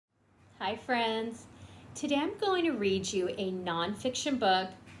Hi friends. Today I'm going to read you a nonfiction book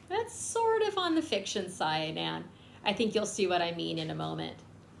that's sort of on the fiction side, and I think you'll see what I mean in a moment.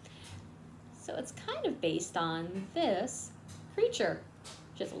 So it's kind of based on this creature,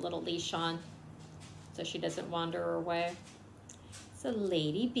 just a little leash on so she doesn't wander away. It's a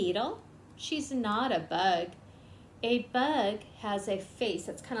lady beetle. She's not a bug. A bug has a face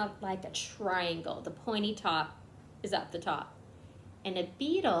that's kind of like a triangle. The pointy top is at the top. And a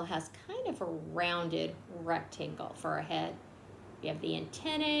beetle has kind of a rounded rectangle for a head. You have the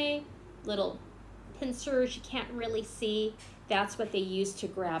antennae, little pincers you can't really see. That's what they use to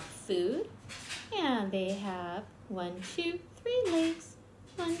grab food. And they have 1, 2, 3 legs.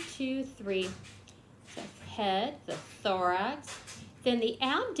 1, 2, 3. The head, the thorax. Then the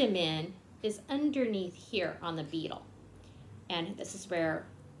abdomen is underneath here on the beetle. And this is where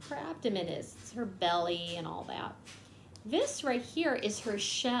her abdomen is. It's her belly and all that. This right here is her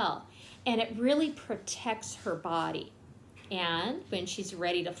shell, and it really protects her body. And when she's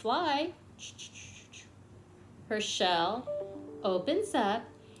ready to fly, her shell opens up,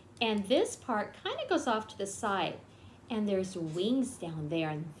 and this part kind of goes off to the side, and there's wings down there,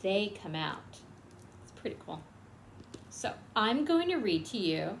 and they come out. It's pretty cool. So I'm going to read to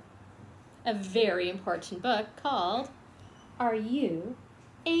you a very important book called Are You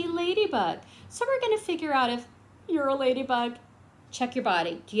a Ladybug? So we're going to figure out if you're a ladybug. Check your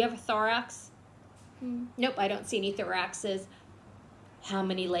body. Do you have a thorax? Nope, I don't see any thoraxes. How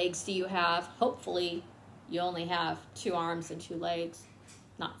many legs do you have? Hopefully you only have 2 arms and 2 legs,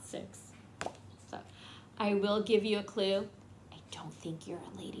 not 6. So I will give you a clue. I don't think you're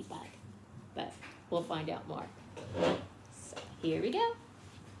a ladybug, but we'll find out more. So here we go.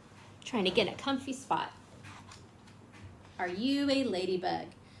 Trying to get a comfy spot. Are You a Ladybug?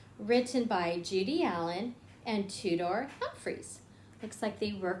 Written by Judy Allen and Tudor Humphreys. Looks like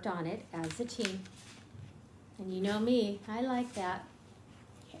they worked on it as a team. And you know me, I like that.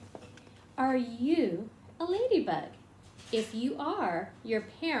 Okay. Are you a ladybug? If you are, your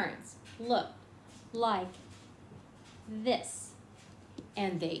parents look like this.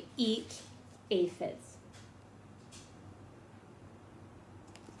 And they eat aphids.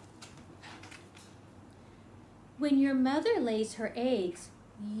 When your mother lays her eggs,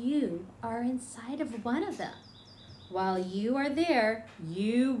 you are inside of one of them. While you are there,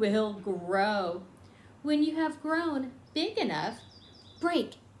 you will grow. When you have grown big enough,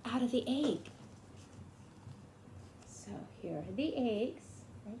 break out of the egg. So here are the eggs,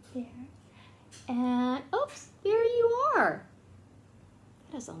 right there. And oops, there you are.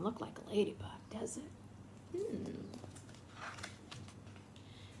 That doesn't look like a ladybug, does it?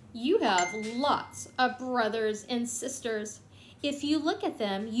 You have lots of brothers and sisters. If you look at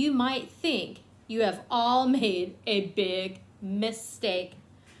them, you might think you have all made a big mistake.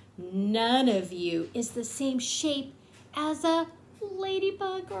 None of you is the same shape as a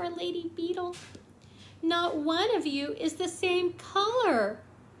ladybug or a lady beetle. Not one of you is the same color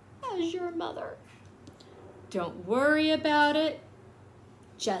as your mother. Don't worry about it.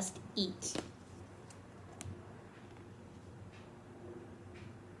 Just eat.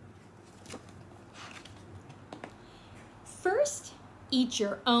 First, eat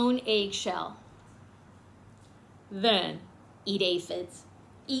your own eggshell. Then, eat aphids.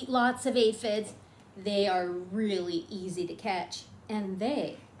 Eat lots of aphids. They are really easy to catch, and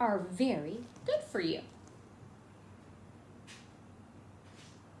they are very good for you.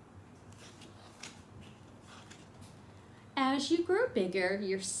 As you grow bigger,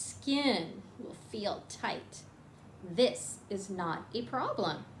 your skin will feel tight. This is not a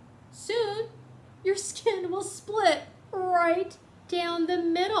problem. Soon, your skin will split right down the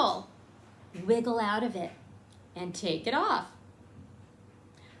middle. Wiggle out of it and take it off.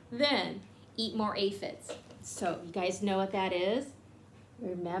 Then eat more aphids. So you guys know what that is?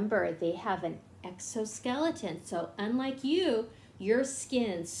 Remember, they have an exoskeleton. So unlike you, your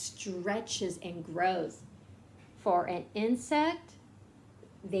skin stretches and grows. For an insect,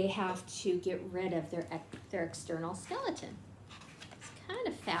 they have to get rid of their external skeleton. It's kind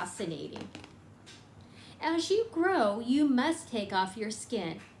of fascinating. As you grow, you must take off your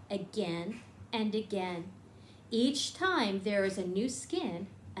skin again and again. Each time there is a new skin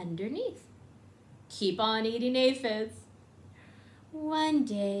underneath. Keep on eating aphids. One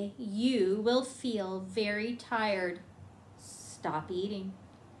day you will feel very tired. Stop eating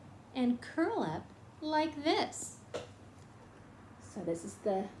and curl up like this. So this is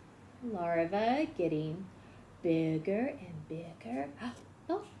the larva getting bigger and bigger.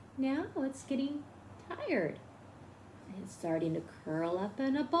 Oh, now it's getting tired. And it's starting to curl up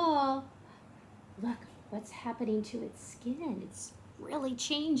in a ball. Look what's happening to its skin. It's really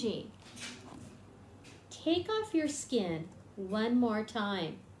changing. Take off your skin one more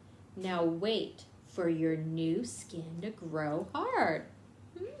time. Now wait for your new skin to grow hard.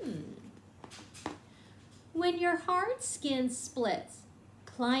 When your hard skin splits,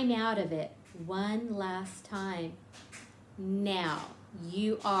 climb out of it one last time. Now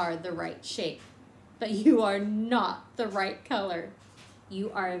you are the right shape, but you are not the right color.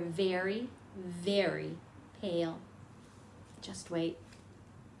 You are very, very pale. Just wait.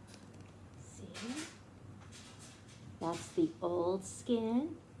 See? That's the old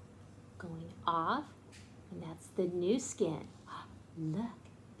skin going off, and that's the new skin. Look,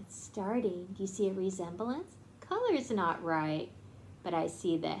 it's starting. Do you see a resemblance? Color's not right, but I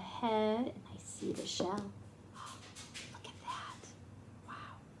see the head and I see the shell. Look at that.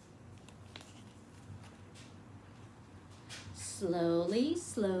 Wow. Slowly,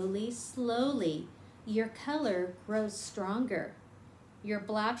 slowly, slowly, your color grows stronger. Your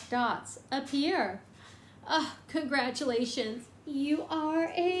black dots appear. Oh, congratulations. You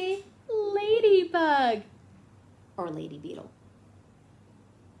are a ladybug or lady beetle.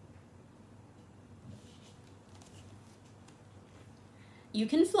 You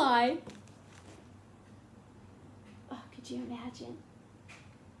can fly. Oh, could you imagine?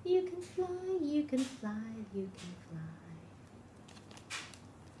 You can fly, you can fly, you can fly.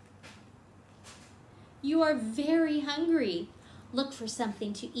 You are very hungry. Look for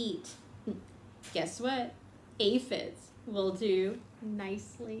something to eat. Guess what? Aphids will do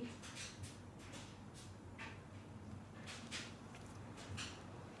nicely.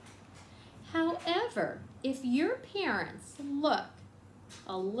 However, if your parents look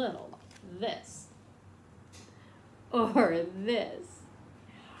a little like this, or this,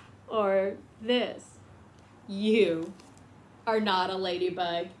 or this, you are not a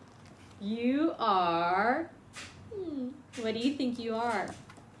ladybug. You are, what do you think you are?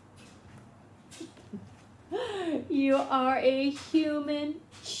 You are a human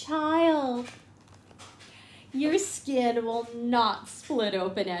child. Your skin will not split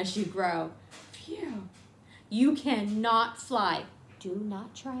open as you grow. Phew. You cannot fly. Do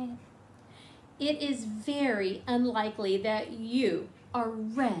not try it. It is very unlikely that you are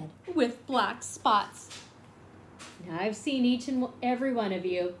red with black spots. Now, I've seen each and every one of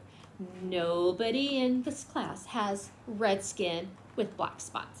you. Nobody in this class has red skin with black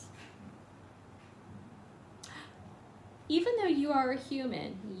spots. Even though you are a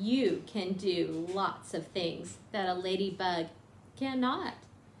human, you can do lots of things that a ladybug cannot.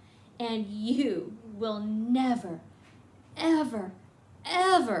 And you will never, ever,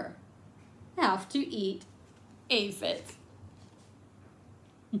 ever have to eat aphids.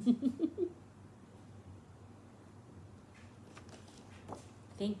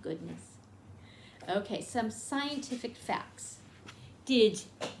 Thank goodness. Okay, some scientific facts. Did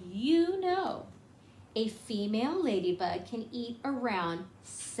you know a female ladybug can eat around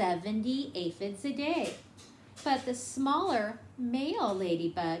 70 aphids a day, but the smaller male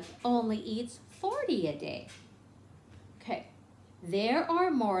ladybug only eats 40 a day? Okay, there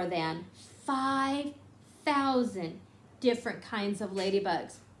are more than 5,000 different kinds of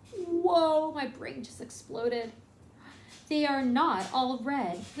ladybugs. Whoa, my brain just exploded. They are not all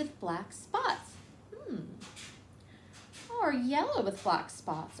red with black spots. Or yellow with black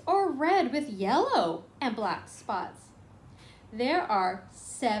spots, or red with yellow and black spots. There are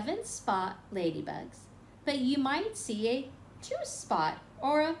 7-spot ladybugs, but you might see a 2-spot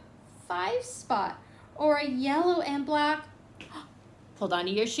or a 5-spot or a yellow and black, hold on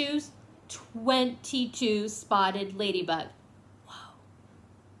to your shoes, 22-spotted ladybug. Wow.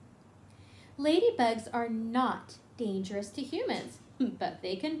 Ladybugs are not dangerous to humans, but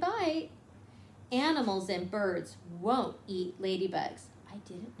they can bite. Animals and birds won't eat ladybugs. I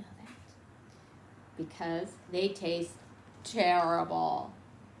didn't know that. Because they taste terrible.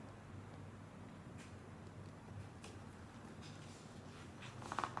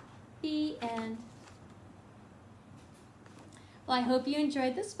 The end. Well, I hope you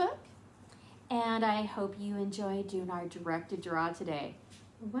enjoyed this book, and I hope you enjoyed doing our directed draw today.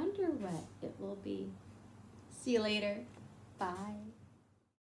 I wonder what it will be. See you later. Bye.